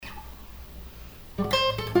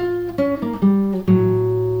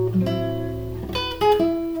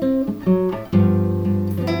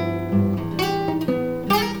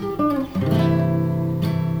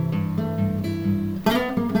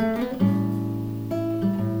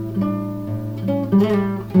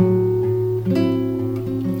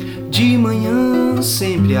De manhã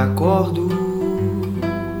sempre acordo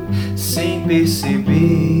sem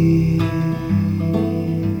perceber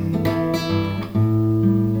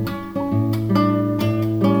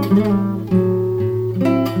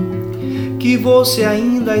que você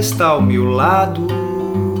ainda está ao meu lado,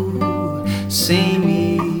 sem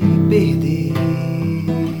me perder.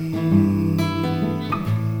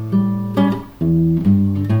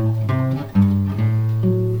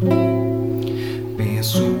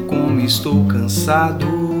 Penso como estou cansado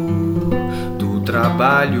do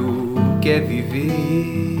trabalho que é viver.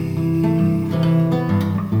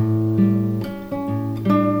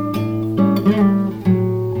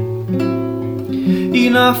 E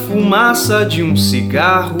na fumaça de um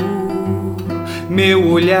cigarro, meu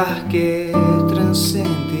olhar quer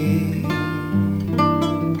transcender.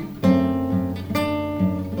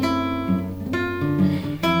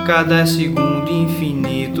 Cada segundo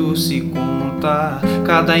infinito se conta,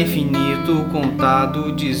 cada infinito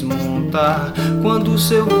contado desmonta, quando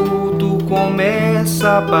seu vulto começa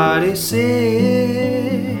a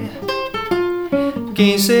aparecer.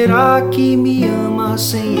 Quem será que me ama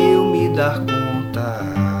sem eu me dar conta?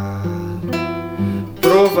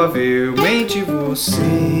 Provavelmente você.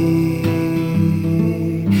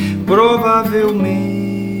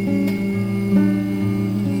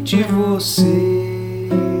 Provavelmente você.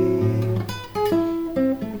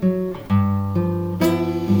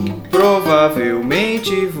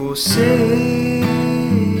 Provavelmente você.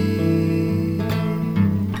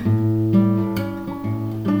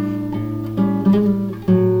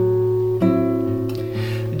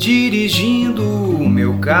 Dirigindo o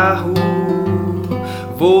meu carro,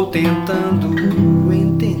 vou tentando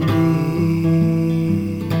entender.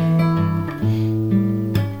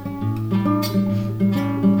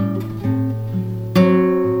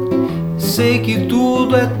 Sei que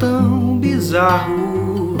tudo é tão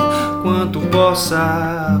bizarro quanto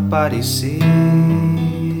possa parecer.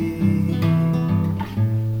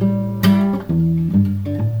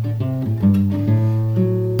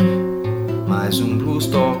 Mais um blues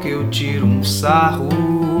toca, eu tiro um sarro,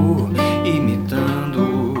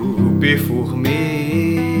 imitando o perfume.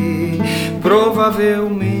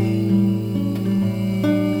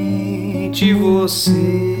 Provavelmente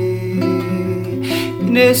você. E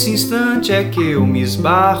nesse instante é que eu me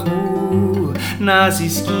esbarro nas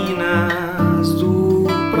esquinas do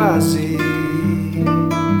prazer.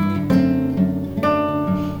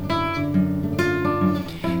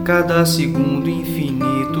 Cada segundo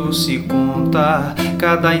infinito se conta,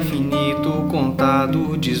 cada infinito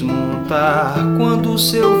contado desmonta, quando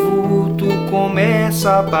seu vulto começa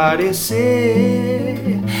a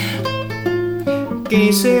aparecer.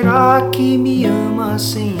 Quem será que me ama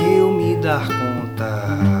sem eu me dar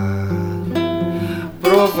conta?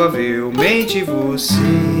 Provavelmente você.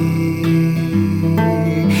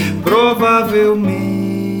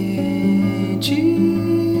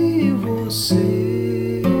 Provavelmente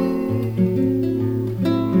você.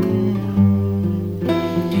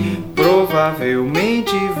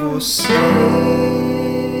 Provavelmente você.